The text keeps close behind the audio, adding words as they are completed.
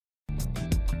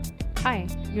Hi,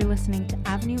 you're listening to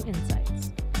Avenue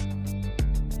Insights.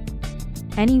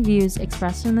 Any views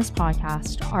expressed in this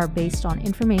podcast are based on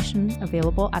information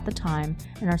available at the time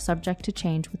and are subject to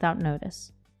change without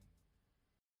notice.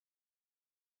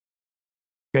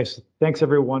 Okay, so thanks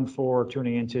everyone for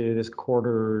tuning into this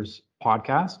quarter's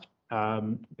podcast.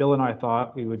 Bill and I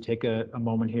thought we would take a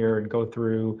moment here and go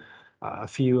through a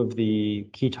few of the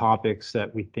key topics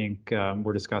that we think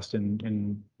were discussed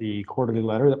in the quarterly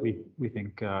letter that we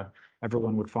think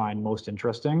everyone would find most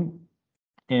interesting.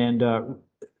 And I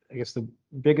guess the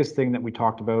biggest thing that we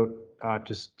talked about,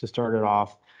 just to start it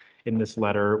off in this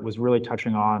letter, was really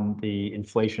touching on the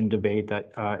inflation debate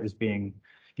that is being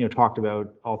talked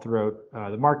about all throughout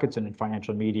the markets and in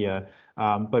financial media.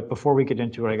 But before we get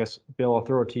into it, I guess, Bill, I'll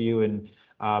throw it to you and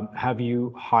have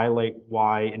you highlight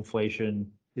why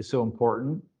inflation is so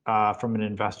important from an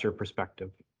investor perspective.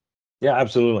 Yeah,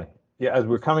 absolutely. Yeah, as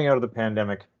we're coming out of the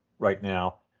pandemic right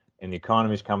now and the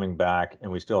economy's coming back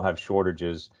and we still have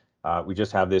shortages, we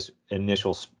just have this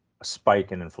initial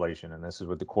spike in inflation. And this is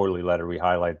what the quarterly letter, we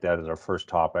highlight that as our first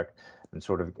topic, and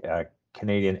sort of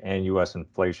Canadian and US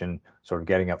inflation sort of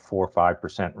getting up 4 or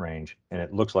 5% range. And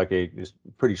it looks like a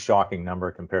pretty shocking number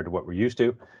compared to what we're used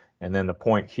to. And then the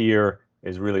point here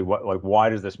is really why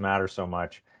does this matter so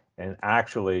much? And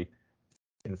actually,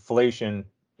 inflation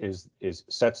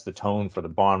sets the tone for the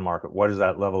bond market. What is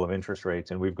that level of interest rates?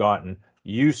 And we've gotten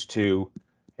used to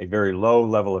a very low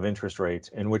level of interest rates,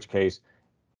 in which case,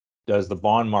 does the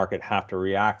bond market have to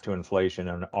react to inflation,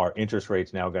 and are interest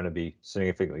rates now going to be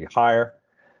significantly higher?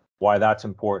 Why that's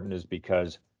important is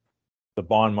because the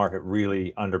bond market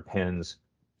really underpins,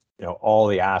 all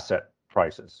the asset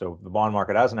prices. So the bond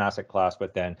market as an asset class,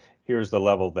 but then here's the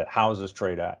level that houses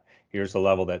trade at. Here's the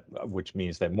level which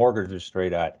means that mortgages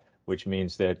trade at, which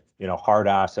means that hard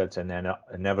assets and then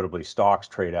inevitably stocks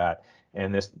trade at.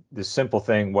 And this simple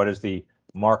thing, what is the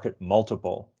market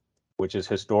multiple, which has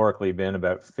historically been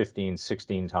about 15,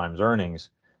 16 times earnings,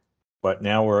 but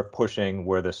now we're pushing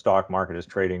where the stock market is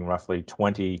trading roughly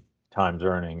 20 times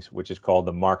earnings, which is called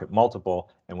the market multiple.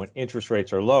 And when interest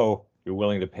rates are low, you're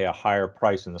willing to pay a higher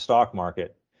price in the stock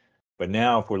market. But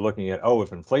now if we're looking at,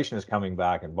 if inflation is coming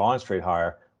back and bonds trade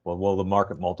higher, well, will the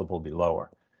market multiple be lower?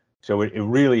 So it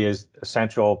really is an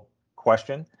essential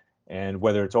question, and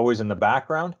whether it's always in the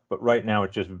background, but right now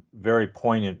it's just very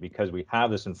poignant because we have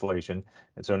this inflation.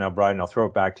 And so now, Bryden, I'll throw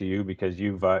it back to you because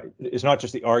it's not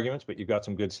just the arguments, but you've got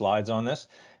some good slides on this.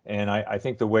 And I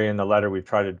think the way in the letter we've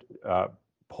tried to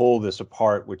pull this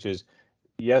apart, which is,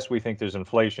 yes, we think there's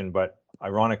inflation, but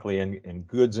ironically in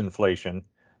goods inflation,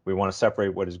 we want to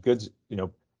separate what is goods,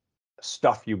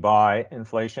 stuff you buy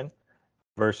inflation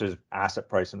versus asset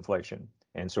price inflation,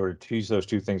 and sort of tease those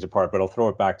two things apart. But I'll throw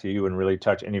it back to you and really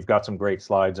touch, and you've got some great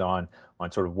slides on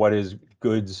sort of what is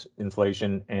goods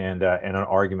inflation and an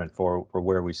argument for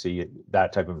where we see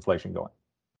that type of inflation going.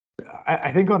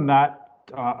 I think on that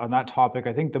topic,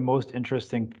 I think the most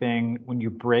interesting thing when you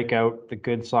break out the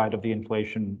good side of the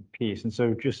inflation piece, and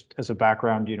so just as a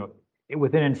background,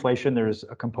 within inflation, there's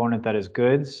a component that is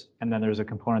goods, and then there's a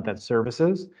component that's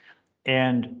services.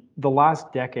 And the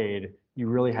last decade, you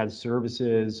really had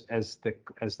services as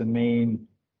the main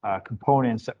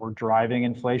components that were driving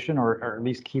inflation, or at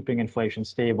least keeping inflation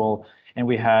stable. And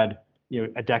we had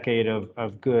a decade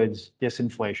of goods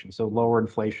disinflation, so lower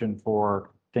inflation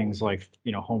for things like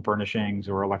home furnishings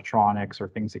or electronics or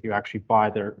things that you actually buy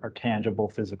that are tangible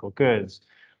physical goods.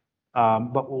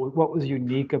 But what was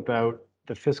unique about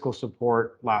the fiscal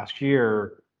support last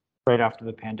year, right after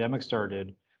the pandemic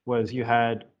started, was you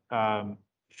had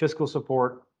fiscal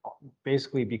support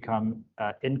basically become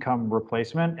income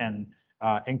replacement and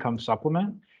income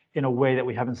supplement in a way that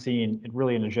we haven't seen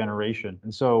really in a generation.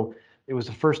 And so it was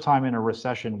the first time in a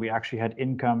recession we actually had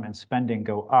income and spending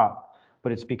go up,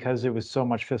 but it's because there was so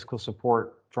much fiscal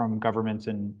support from governments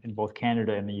in both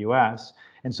Canada and the US.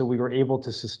 And so we were able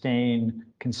to sustain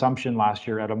consumption last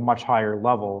year at a much higher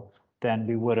level than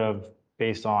we would have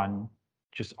based on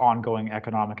just ongoing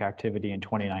economic activity in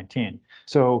 2019.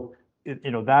 So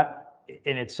that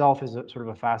in itself is sort of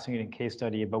a fascinating case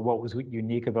study about what was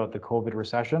unique about the COVID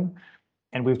recession.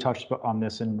 And we've touched on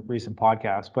this in recent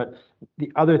podcasts. But the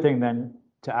other thing then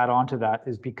to add on to that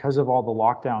is because of all the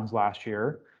lockdowns last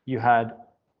year, you had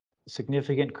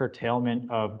significant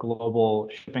curtailment of global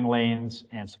shipping lanes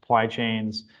and supply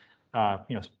chains,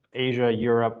 Asia,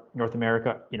 Europe, North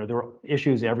America, there were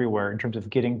issues everywhere in terms of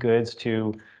getting goods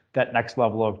to that next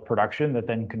level of production that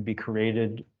then can be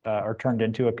created or turned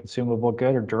into a consumable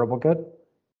good or durable good.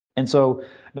 And so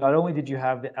not only did you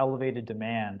have the elevated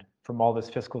demand from all this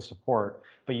fiscal support,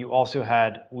 but you also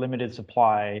had limited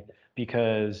supply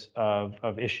because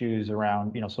of issues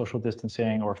around, social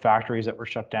distancing or factories that were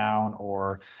shut down,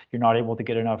 or you're not able to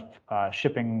get enough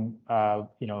shipping,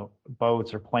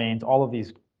 boats or planes, all of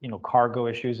these, cargo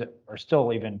issues that are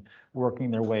still even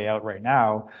working their way out right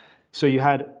now. So you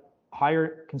had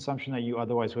higher consumption that you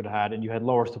otherwise would have had, and you had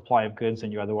lower supply of goods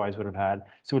than you otherwise would have had.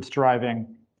 So it's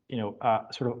driving,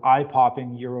 sort of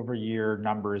eye-popping year-over-year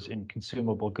numbers in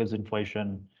consumable goods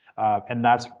inflation. And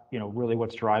that's, really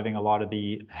what's driving a lot of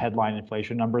the headline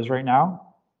inflation numbers right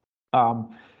now.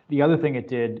 The other thing it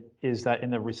did is that in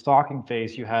the restocking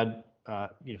phase, you had,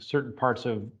 certain parts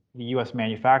of the U.S.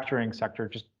 manufacturing sector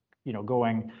just,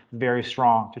 going very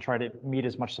strong to try to meet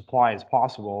as much supply as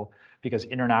possible, because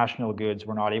international goods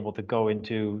were not able to go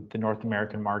into the North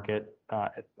American market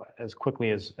as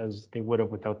quickly as they would have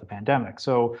without the pandemic.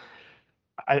 So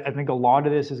I think a lot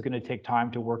of this is going to take time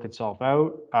to work itself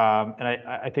out. And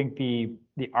I think the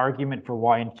argument for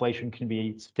why inflation can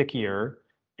be stickier,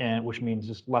 and which means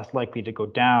it's less likely to go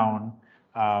down,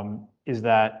 is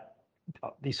that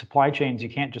these supply chains, you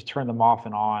can't just turn them off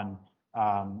and on.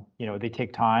 They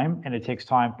take time, and it takes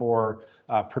time for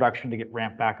production to get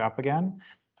ramped back up again.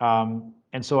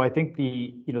 And so I think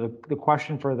the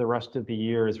question for the rest of the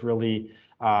year is really,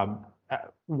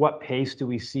 at what pace do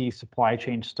we see supply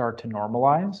chains start to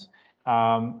normalize?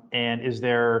 And is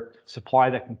there supply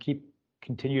that can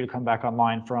continue to come back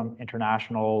online from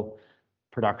international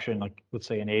production, like let's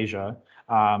say in Asia?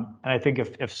 And I think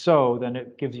if so, then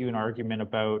it gives you an argument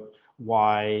about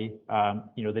why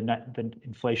the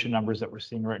inflation numbers that we're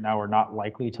seeing right now are not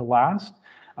likely to last.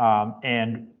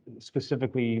 And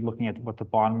specifically looking at what the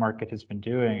bond market has been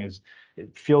doing, is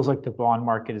it feels like the bond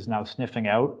market is now sniffing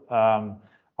out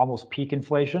almost peak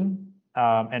inflation.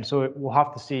 And so we'll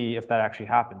have to see if that actually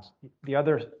happens. The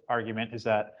other argument is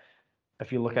that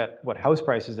if you look at what house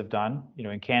prices have done,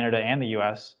 in Canada and the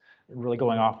US, really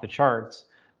going off the charts,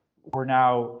 we're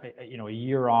now, a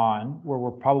year on where we're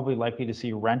probably likely to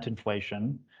see rent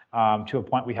inflation to a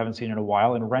point we haven't seen in a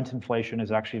while. And rent inflation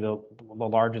is actually the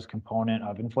largest component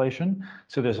of inflation.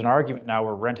 So there's an argument now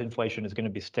where rent inflation is going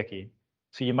to be sticky.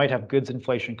 So you might have goods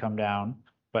inflation come down,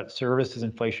 but services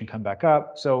inflation come back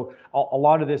up. So a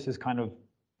lot of this is kind of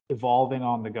evolving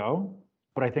on the go.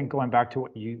 But I think going back to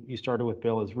what you started with,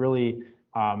 Bill, is really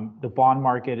the bond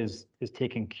market is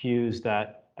taking cues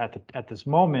that at this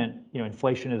moment,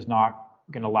 inflation is not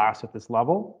going to last at this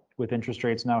level, with interest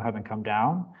rates now having come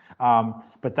down.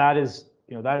 But that is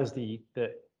the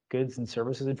goods and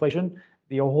services inflation.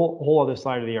 The whole other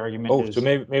side of the argument is. So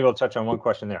maybe I'll touch on one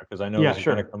question there, because I know this is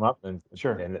going to come up, and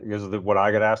this is what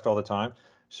I get asked all the time.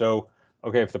 So,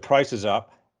 okay, if the price is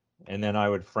up, and then I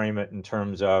would frame it in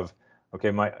terms of,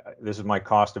 okay, this is my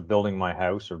cost of building my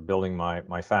house or building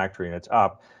my factory, and it's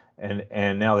up,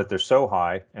 and now that they're so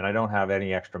high, and I don't have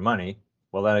any extra money,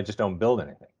 well, then I just don't build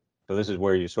anything. So this is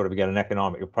where you sort of get an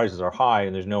economic, your prices are high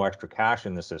and there's no extra cash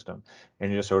in the system,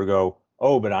 and you just sort of go,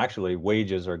 oh, but actually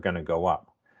wages are going to go up.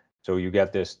 So you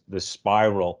get this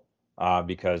spiral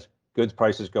because goods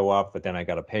prices go up, but then I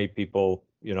got to pay people,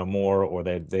 more, or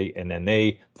and then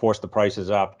they force the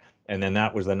prices up. And then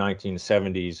that was the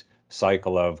 1970s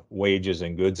cycle of wages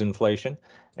and goods inflation.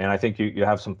 And I think you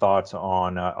have some thoughts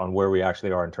on where we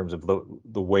actually are in terms of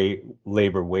the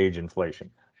labor wage inflation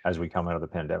as we come out of the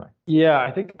pandemic.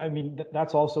 Yeah, I mean,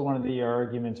 that's also one of the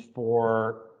arguments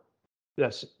for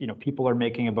this, people are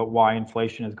making about why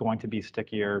inflation is going to be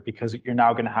stickier, because you're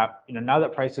now going to have, now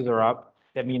that prices are up,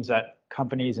 that means that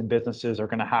companies and businesses are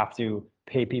going to have to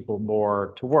pay people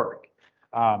more to work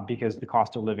because the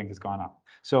cost of living has gone up.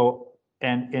 So,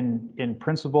 and in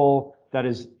principle, that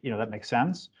is, that makes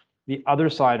sense. The other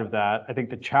side of that, I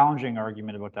think the challenging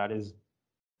argument about that is,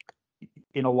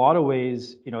 in a lot of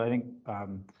ways, I think,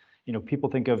 people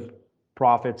think of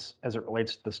profits as it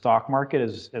relates to the stock market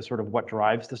as sort of what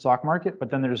drives the stock market, but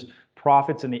then there's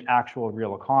profits in the actual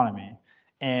real economy.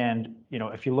 And,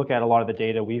 if you look at a lot of the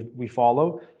data we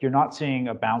follow, you're not seeing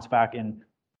a bounce back in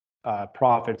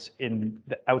profits in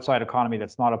the outside economy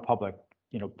that's not a public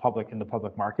in the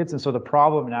public markets. And so the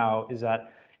problem now is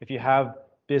that if you have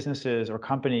businesses or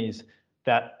companies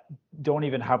that don't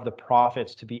even have the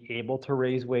profits to be able to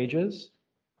raise wages,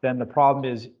 then the problem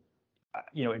is,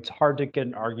 it's hard to get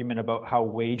an argument about how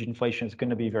wage inflation is going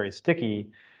to be very sticky,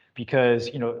 because,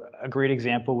 a great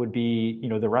example would be,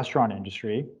 the restaurant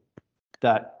industry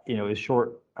that, is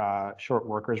short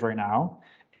workers right now,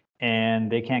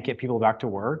 and they can't get people back to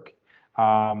work.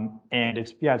 And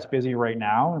it's busy right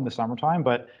now in the summertime,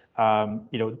 but,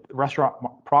 restaurant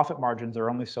profit margins are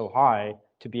only so high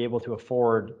to be able to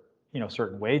afford,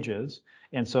 certain wages.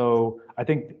 And so I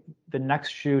think the next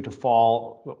shoe to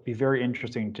fall, what will be very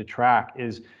interesting to track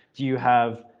is, do you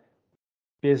have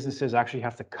businesses actually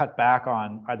have to cut back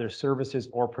on either services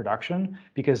or production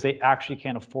because they actually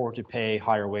can't afford to pay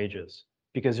higher wages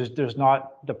because there's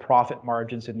not the profit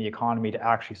margins in the economy to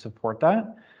actually support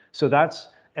that. So that's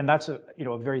a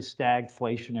a very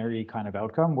stagflationary kind of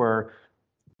outcome where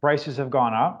prices have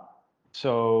gone up,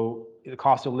 so the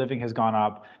cost of living has gone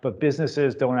up, but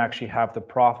businesses don't actually have the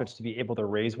profits to be able to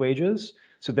raise wages.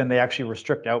 So then they actually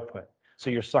restrict output. So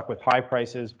you're stuck with high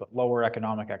prices but lower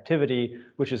economic activity,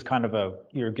 which is kind of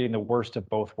you're getting the worst of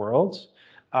both worlds.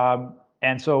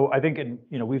 And so I think,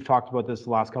 we've talked about this the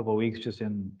last couple of weeks just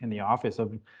in the office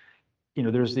of,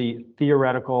 there's the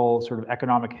theoretical sort of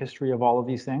economic history of all of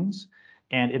these things.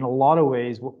 And in a lot of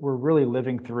ways, we're really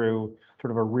living through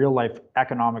sort of a real life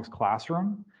economics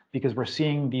classroom because we're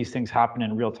seeing these things happen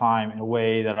in real time in a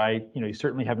way that you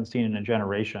certainly haven't seen in a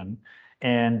generation.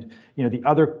 And, the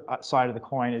other side of the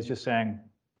coin is just saying,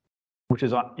 which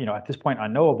is, at this point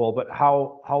unknowable, but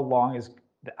how long is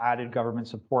the added government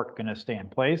support going to stay in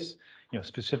place?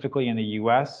 Specifically in the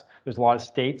US, there's a lot of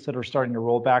states that are starting to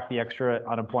roll back the extra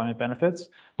unemployment benefits,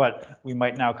 but we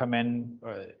might now come in,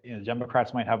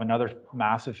 Democrats might have another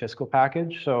massive fiscal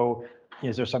package. So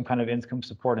is there some kind of income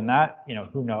support in that?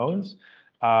 Who knows?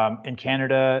 In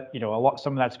Canada,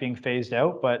 some of that's being phased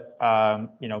out, but I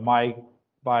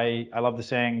love the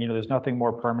saying, there's nothing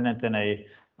more permanent than a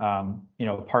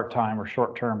part-time or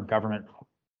short-term government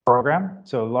program.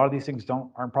 So a lot of these things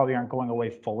probably aren't going away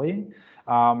fully.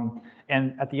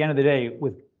 And at the end of the day,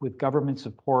 with government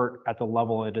support at the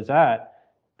level it is at,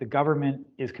 the government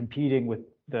is competing with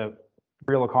the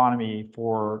real economy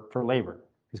for labor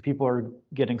because people are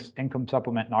getting income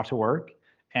supplement not to work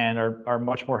and are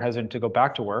much more hesitant to go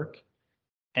back to work.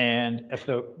 And if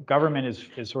the government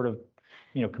is sort of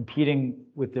competing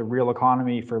with the real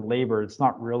economy for labor, it's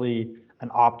not really an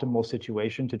optimal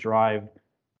situation to drive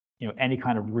any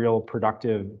kind of real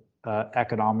productive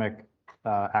economic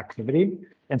activity.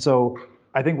 And so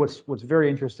I think what's very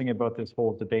interesting about this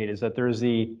whole debate is that there's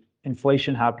the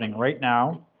inflation happening right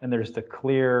now, and there's the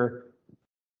clear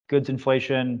goods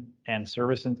inflation and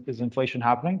services inflation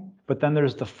happening. But then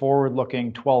there's the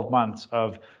forward-looking 12 months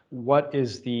of what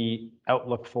is the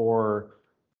outlook for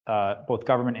both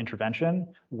government intervention,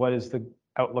 what is the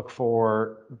outlook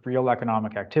for real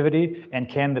economic activity, and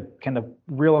can the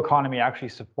real economy actually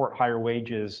support higher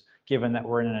wages given that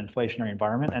we're in an inflationary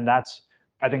environment? And that's,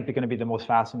 I think, going to be the most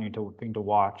fascinating thing to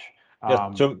watch.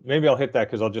 Yes, so maybe I'll hit that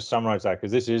because I'll just summarize that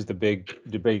because this is the big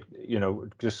debate,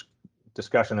 just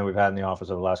discussion that we've had in the office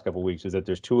over the last couple of weeks is that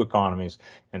there's two economies.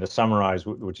 And to summarize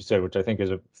what you said, which I think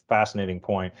is a fascinating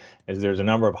point, is there's a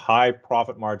number of high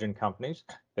profit margin companies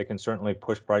that can certainly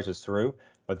push prices through,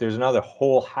 but there's another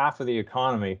whole half of the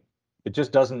economy that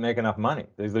just doesn't make enough money.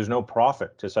 There's no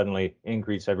profit to suddenly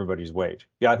increase everybody's wage.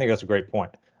 Yeah, I think that's a great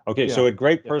point. Okay, so at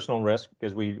great personal risk,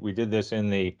 because we did this in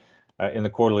the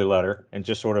quarterly letter and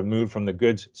just sort of moved from the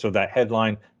goods, so that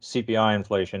headline CPI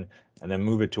inflation, and then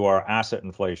move it to our asset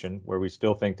inflation, where we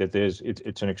still think that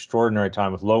it's an extraordinary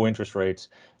time with low interest rates,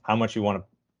 how much you want to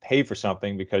pay for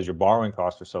something because your borrowing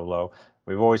costs are so low.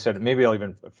 We've always said, maybe I'll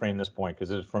even frame this point because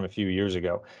this is from a few years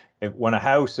ago. When a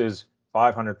house is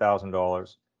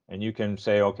 $500,000 and you can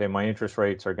say, okay, my interest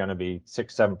rates are going to be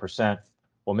 6-7%.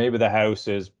 Well, maybe the house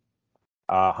is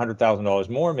 $100,000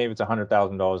 more, maybe it's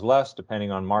 $100,000 less,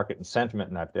 depending on market and sentiment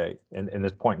in that day, in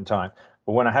this point in time.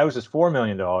 But when a house is $4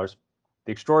 million,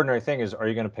 the extraordinary thing is, are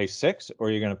you going to pay 6 or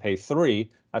are you going to pay 3?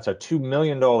 That's a $2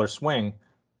 million swing,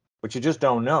 but you just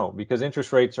don't know because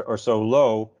interest rates are so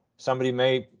low. Somebody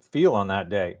may feel on that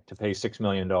day to pay $6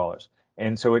 million.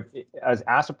 And so as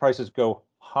asset prices go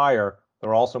higher,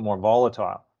 they're also more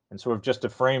volatile. And so just to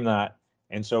frame that,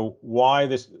 and so why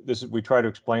this we try to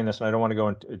explain this, and I don't want to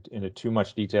go into too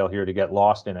much detail here to get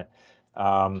lost in it.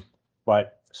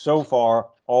 But so far,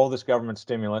 all this government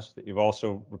stimulus that you've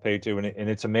also repaid to, and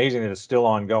it's amazing that it's still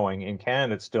ongoing. In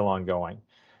Canada, it's still ongoing.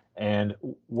 And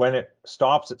when it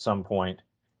stops at some point,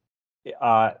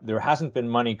 there hasn't been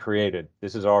money created.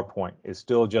 This is our point. It's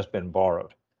still just been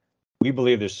borrowed. We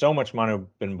believe there's so much money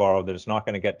been borrowed that it's not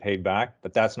going to get paid back,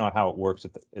 but that's not how it works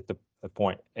at the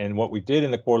point. And what we did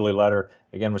in the quarterly letter,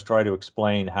 again, was try to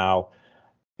explain how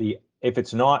if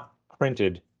it's not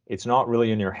printed, it's not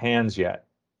really in your hands yet.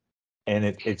 And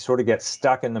it sort of gets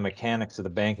stuck in the mechanics of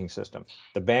the banking system.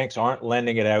 The banks aren't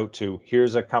lending it out to,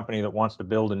 here's a company that wants to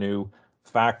build a new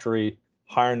factory,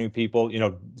 hire new people,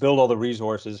 build all the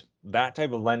resources. That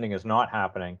type of lending is not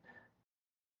happening.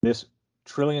 This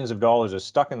trillions of dollars is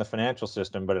stuck in the financial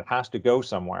system, but it has to go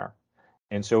somewhere.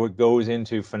 And so it goes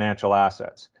into financial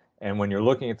assets. And when you're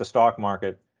looking at the stock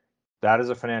market, that is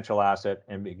a financial asset.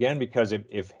 And again, because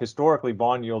if historically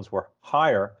bond yields were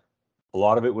higher, A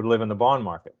lot of it would live in the bond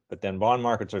market, but then bond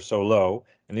markets are so low,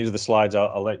 and these are the slides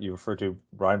I'll let you refer to,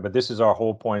 Brian, but this is our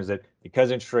whole point, is that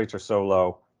because interest rates are so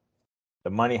low, the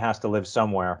money has to live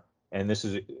somewhere. And this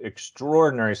is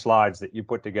extraordinary slides that you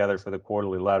put together for the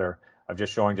quarterly letter of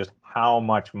just showing just how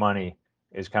much money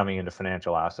is coming into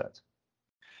financial assets.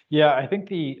 Yeah, I think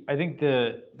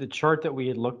the chart that we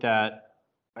had looked at,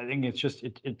 I think it's just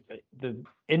the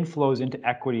inflows into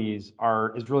equities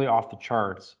is really off the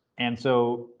charts. And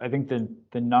so I think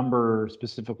the number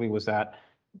specifically was that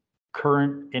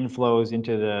current inflows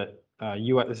into the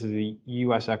US, this is the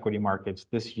US equity markets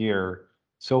this year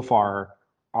so far,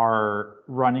 are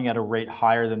running at a rate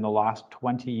higher than the last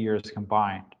 20 years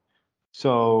combined.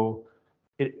 So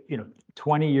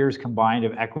 20 years combined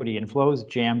of equity inflows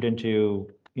jammed into,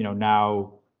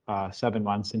 now 7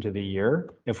 months into the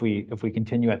year, if we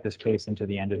continue at this pace into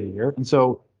the end of the year. And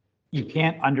so you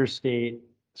can't understate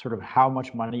sort of how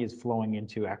much money is flowing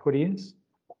into equities.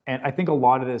 And I think a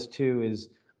lot of this too is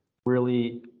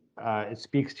really, it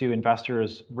speaks to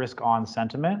investors' risk on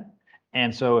sentiment.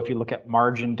 And so if you look at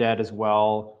margin debt as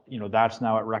well, that's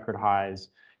now at record highs.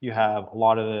 You have a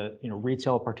lot of the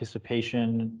retail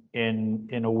participation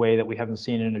in a way that we haven't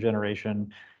seen in a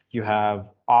generation. You have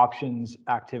auctions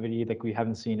activity like we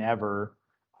haven't seen ever.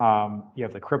 You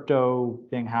have the crypto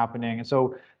thing happening. And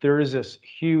so there is this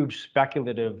huge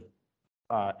speculative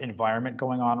environment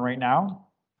going on right now.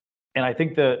 And I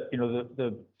think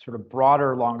the sort of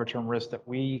broader longer term risk that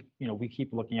we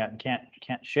keep looking at and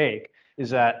can't shake is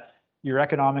that your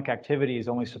economic activity is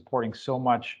only supporting so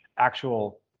much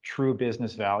actual true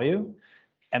business value.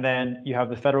 And then you have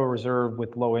the Federal Reserve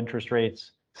with low interest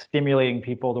rates stimulating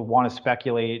people to want to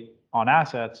speculate on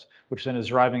assets, which then is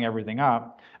driving everything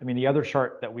up. I mean, the other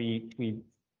chart that we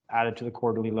added to the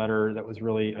quarterly letter that was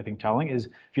really, I think, telling is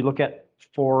if you look at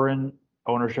foreign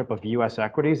ownership of US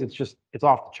equities, it's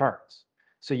off the charts.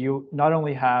 So you not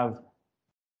only have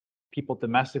people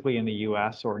domestically in the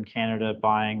US or in Canada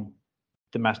buying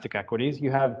domestic equities, you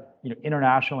have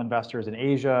international investors in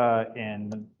Asia,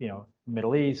 in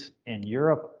Middle East, in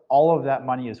Europe. All of that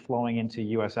money is flowing into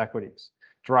US equities,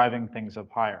 driving things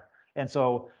up higher. And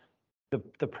so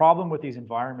the problem with these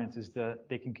environments is that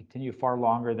they can continue far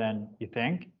longer than you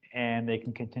think, and they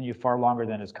can continue far longer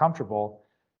than is comfortable.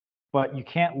 But you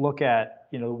can't look at,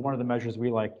 one of the measures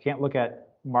we like, you can't look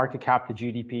at market cap to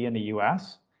GDP in the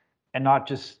US and not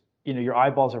just, your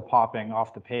eyeballs are popping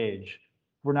off the page.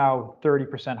 We're now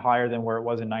 30% higher than where it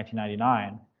was in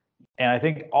 1999. And I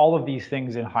think all of these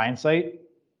things in hindsight,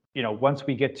 once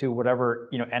we get to whatever,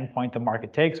 endpoint the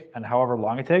market takes and however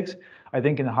long it takes, I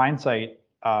think in hindsight,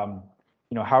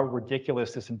 how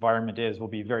ridiculous this environment is will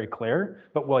be very clear.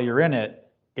 But while you're in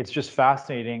it, it's just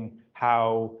fascinating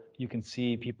how you can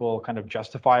see people kind of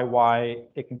justify why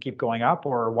it can keep going up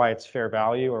or why it's fair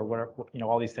value or whatever,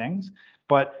 all these things.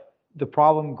 But the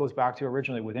problem goes back to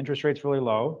originally with interest rates really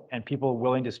low and people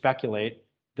willing to speculate.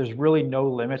 There's really no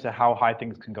limit to how high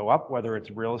things can go up, whether it's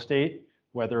real estate,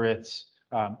 whether it's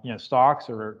stocks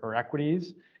or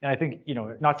equities. And I think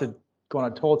not to go on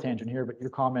a total tangent here, but your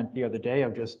comment the other day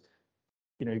of just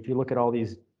if you look at all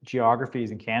these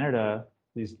geographies in Canada,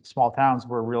 these small towns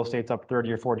where real estate's up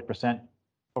 30 or 40%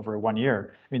 over 1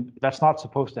 year. I mean, that's not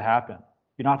supposed to happen.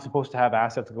 You're not supposed to have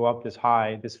assets go up this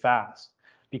high, this fast,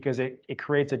 because it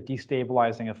creates a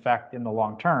destabilizing effect in the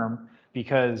long term,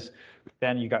 because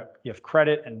then you have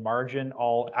credit and margin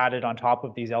all added on top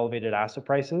of these elevated asset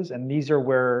prices. And these are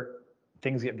where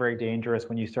things get very dangerous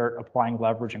when you start applying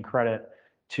leverage and credit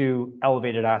to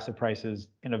elevated asset prices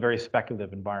in a very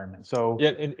speculative environment. So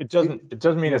yeah, it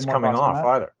doesn't mean it's coming off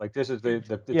either. Like this is the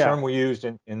term we used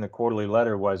in the quarterly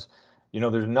letter was,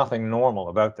 there's nothing normal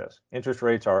about this. Interest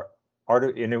rates are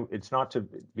it's not to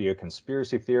be a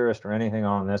conspiracy theorist or anything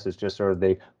on this. It's just sort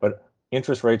of but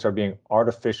interest rates are being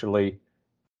artificially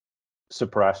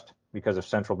suppressed because of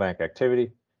central bank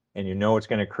activity, and it's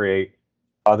going to create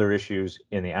other issues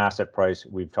in the asset price.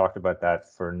 We've talked about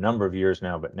that for a number of years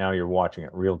now, but now you're watching it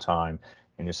real time,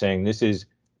 and you're saying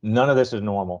none of this is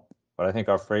normal. But I think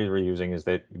our phrase we're using is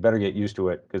that you better get used to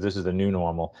it because this is the new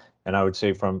normal. And I would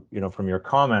say from your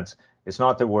comments, it's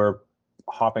not that we're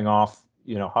hopping off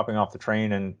the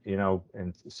train and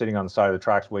sitting on the side of the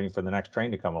tracks waiting for the next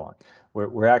train to come along. We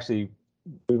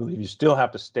believe you still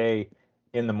have to stay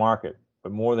in the market,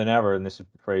 but more than ever, and this is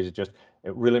the phrase, it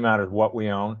really matters what we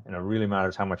own, and it really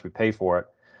matters how much we pay for it,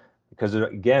 because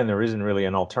again, there isn't really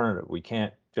an alternative. We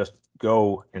can't just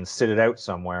go and sit it out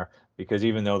somewhere, because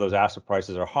even though those asset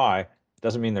prices are high,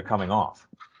 doesn't mean they're coming off.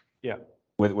 Yeah.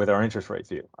 With our interest rate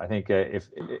view, I think I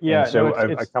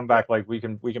come back, like we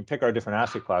can pick our different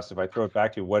asset classes. If I throw it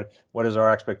back to you, what is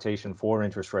our expectation for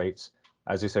interest rates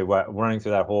as you say, running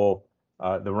through that whole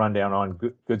the rundown on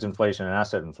goods inflation and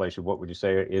asset inflation, what would you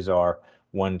say is our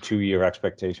 1-2 year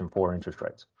expectation for interest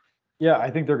rates? Yeah,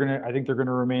 I think they're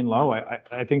gonna remain low.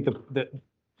 I think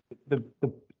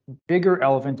the bigger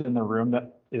elephant in the room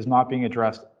that is not being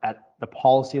addressed at the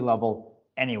policy level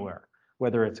anywhere,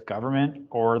 whether it's government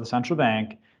or the central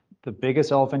bank, the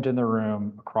biggest elephant in the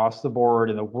room across the board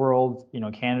in the world,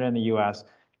 Canada and the US,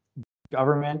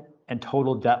 government and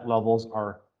total debt levels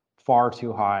are far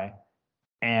too high.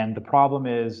 And the problem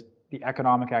is the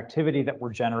economic activity that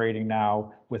we're generating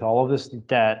now with all of this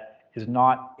debt is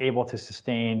not able to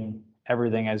sustain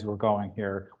everything as we're going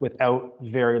here without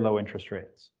very low interest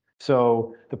rates.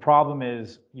 So the problem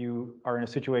is you are in a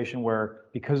situation where,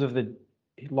 because of the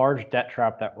large debt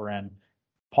trap that we're in,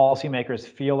 policymakers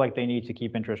feel like they need to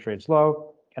keep interest rates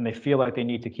low, and they feel like they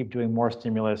need to keep doing more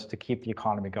stimulus to keep the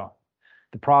economy going.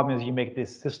 The problem is you make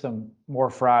this system more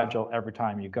fragile every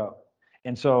time you go.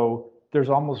 And so there's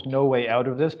almost no way out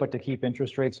of this but to keep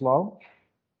interest rates low.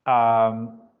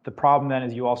 The problem then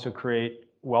is you also create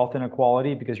wealth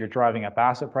inequality because you're driving up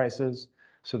asset prices.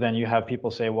 So then you have people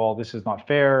say, well, this is not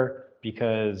fair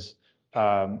because,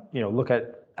 look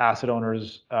at asset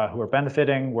owners who are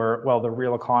benefiting where, well, the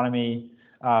real economy,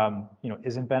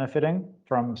 isn't benefiting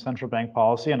from central bank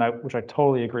policy, and which I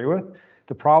totally agree with.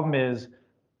 The problem is,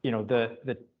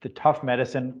 the tough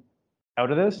medicine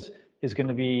out of this is going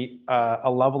to be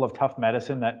a level of tough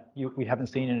medicine that we haven't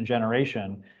seen in a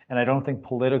generation. And I don't think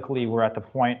politically we're at the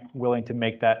point willing to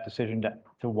make that decision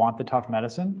to want the tough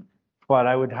medicine. But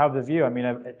I would have the view, I mean,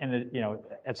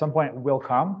 at some point it will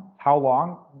come. How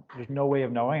long? There's no way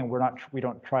of knowing, and we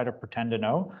don't try to pretend to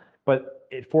know. But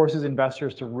it forces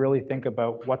investors to really think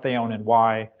about what they own and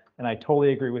why. And I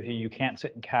totally agree with you. You can't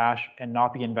sit in cash and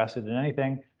not be invested in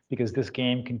anything, because this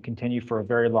game can continue for a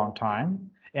very long time.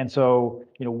 And so,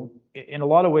 in a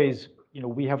lot of ways,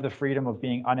 we have the freedom of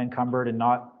being unencumbered and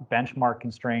not benchmark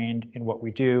constrained in what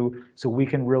we do. So we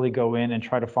can really go in and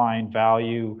try to find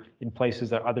value in places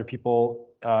that other people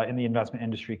in the investment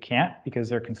industry can't, because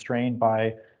they're constrained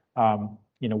by,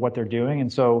 what they're doing.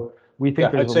 And so we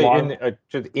think there's a lot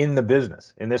in the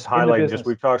business, in this highlight, just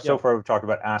we've talked so far, we've talked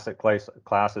about asset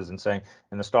classes and saying,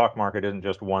 and the stock market isn't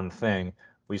just one thing.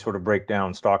 We sort of break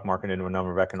down stock market into a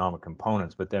number of economic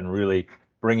components, but then really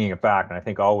bringing it back. And I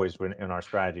think always in our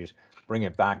strategies, bring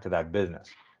it back to that business.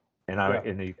 And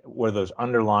what are those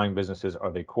underlying businesses?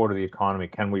 Are they core to the economy?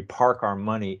 Can we park our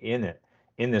money in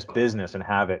this business and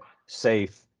have it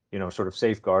safe, sort of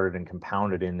safeguarded and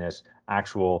compounded in this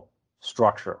actual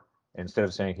structure, instead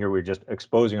of saying here we're just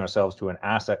exposing ourselves to an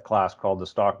asset class called the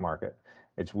stock market.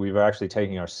 We've actually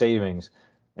taking our savings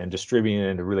and distributing it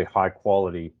into really high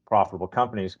quality, profitable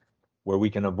companies where we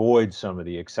can avoid some of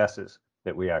the excesses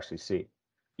that we actually see.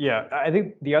 Yeah, I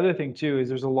think the other thing too is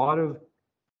there's a lot of,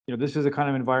 this is a kind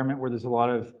of environment where there's a lot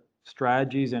of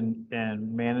strategies and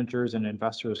managers and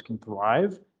investors can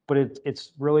thrive, but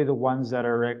it's really the ones that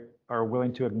are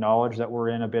willing to acknowledge that we're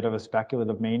in a bit of a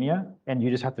speculative mania, and you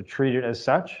just have to treat it as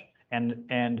such.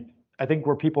 And I think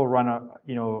where people run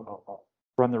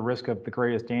the risk of the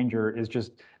greatest danger is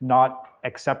just not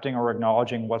accepting or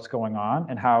acknowledging what's going on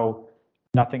and how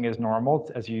nothing is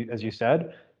normal, as you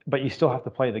said. But you still have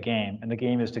to play the game, and the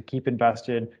game is to keep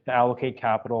invested, to allocate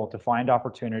capital, to find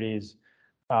opportunities,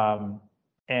 and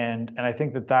I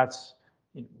think that's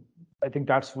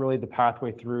really the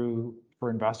pathway through for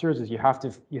investors. Is you have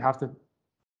to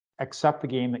accept the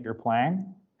game that you're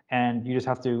playing, and you just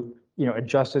have to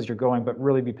adjust as you're going, but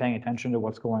really be paying attention to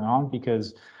what's going on,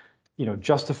 because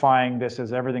justifying this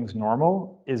as everything's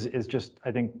normal is just,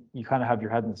 I think you kind of have your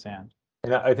head in the sand.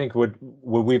 And I think what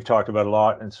we've talked about a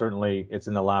lot, and certainly it's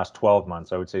in the last 12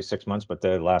 months, I would say 6 months, but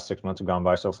the last 6 months have gone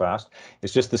by so fast.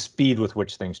 It's just the speed with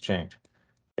which things change.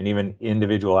 And even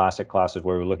individual asset classes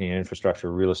where we're looking at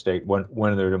infrastructure, real estate, when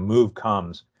the move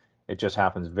comes, it just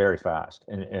happens very fast.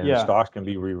 And stocks can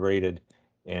be re-rated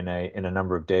in a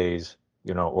number of days,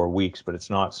 or weeks, but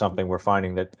it's not something we're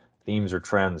finding that themes or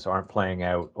trends aren't playing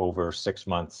out over 6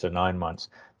 months to 9 months.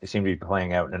 They seem to be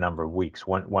playing out in a number of weeks.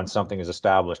 Once something is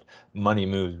established, money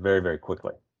moves very, very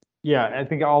quickly. Yeah, I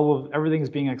think everything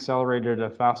is being accelerated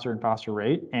at a faster and faster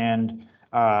rate, and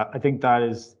I think that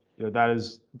is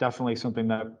definitely something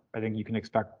that I think you can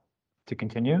expect to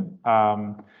continue.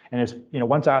 And it's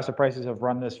once asset prices have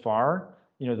run this far,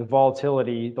 the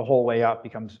volatility the whole way up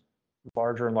becomes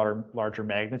larger and larger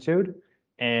magnitude,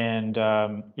 and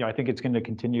I think it's going to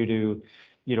continue to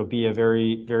be a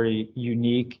very, very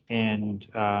unique and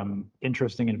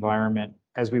interesting environment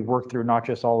as we work through not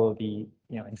just all of the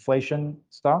inflation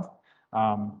stuff,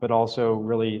 but also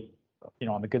really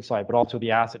on the good side, but also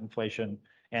the asset inflation.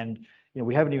 And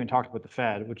we haven't even talked about the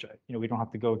Fed, which, we don't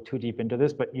have to go too deep into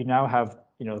this, but you now have,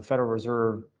 the Federal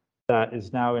Reserve that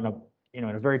is now in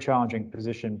a very challenging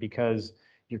position because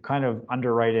you're kind of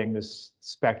underwriting this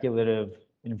speculative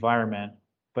environment,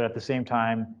 but at the same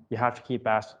time, you have to keep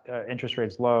interest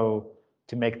rates low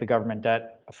to make the government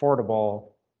debt affordable,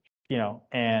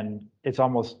 and it's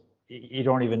almost, you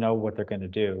don't even know what they're going to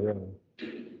do, really.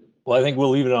 Well, I think we'll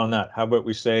leave it on that. How about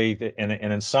we say that, and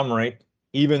in summary,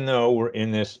 even though we're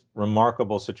in this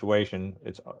remarkable situation,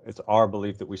 it's our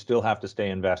belief that we still have to stay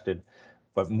invested,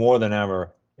 but more than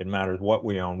ever, it matters what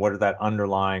we own, what are that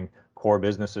underlying core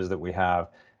businesses that we have,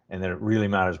 and then it really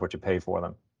matters what you pay for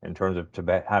them in terms of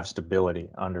to have stability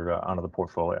under the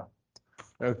portfolio.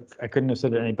 I couldn't have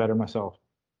said it any better myself.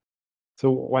 So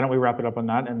why don't we wrap it up on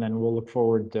that, and then we'll look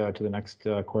forward to the next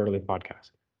quarterly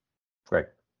podcast. Great.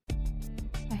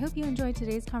 I hope you enjoyed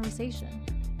today's conversation.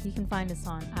 You can find us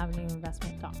on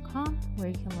avenueinvestment.com, where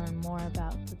you can learn more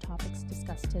about the topics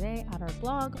discussed today at our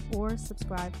blog, or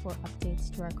subscribe for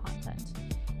updates to our content.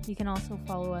 You can also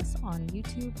follow us on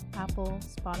YouTube, Apple,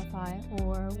 Spotify,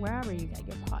 or wherever you get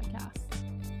your podcasts.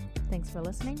 Thanks for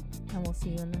listening, and we'll see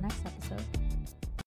you in the next episode.